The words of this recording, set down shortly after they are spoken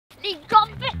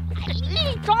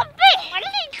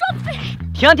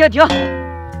停！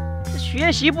这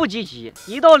学习不积极，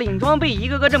一到领装备一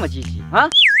个个这么积极啊！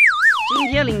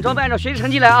今天领装备按照学习成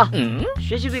绩来啊，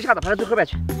学习最差的排到最后边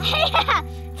去。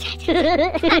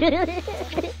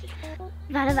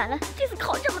完了，这次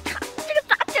考这么差，这个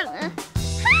咋整啊？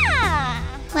哈！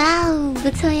哇哦，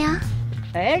不错呀。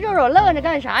哎，肉肉愣着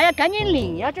干啥呀？赶紧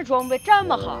领呀！这装备这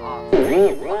么好。他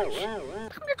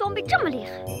们这装备这么厉害，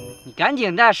你赶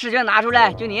紧的，试卷拿出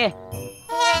来，就你。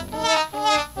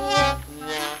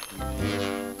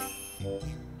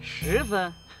10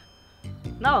分。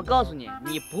那我告诉你，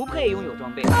你不配拥有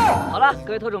装备。好了，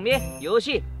各位特种兵，游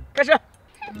戏开始。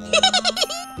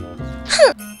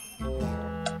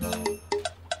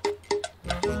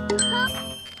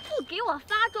不给我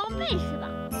发装备是吧？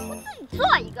我自己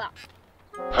做一个。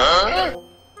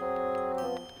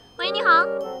喂，你好，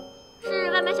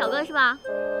是外卖小哥是吧？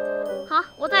好，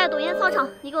我在抖音操场，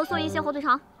你给我送一些火腿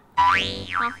肠。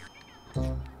好。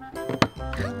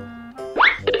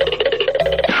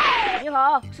你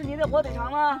好，是您的火腿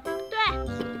肠吗？对，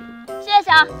谢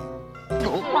谢啊。我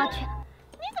去，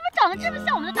你怎么长得这么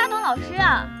像我们的大东老师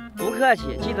啊？不客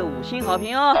气，记得5星好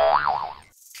评哦。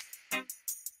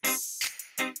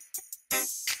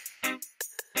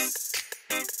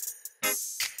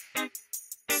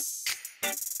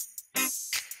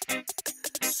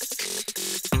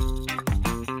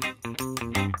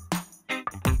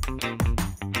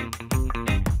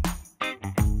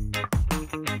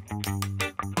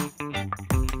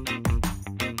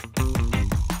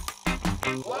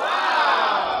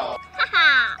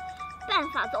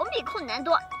总比困难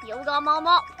多，油膏猫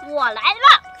猫，我来了！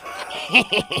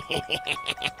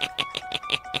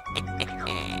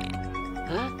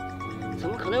啊，怎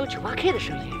么可能有98K 的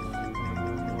声音？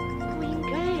不应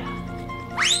该呀！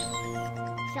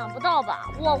想不到吧？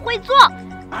我会做！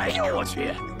哎呦我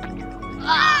去！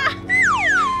啊，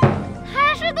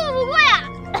还是斗不过呀！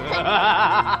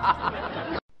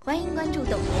欢迎关注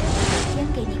懂爷，每天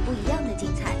给你不一样的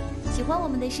精彩。喜欢我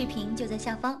们的视频就在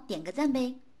下方点个赞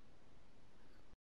呗。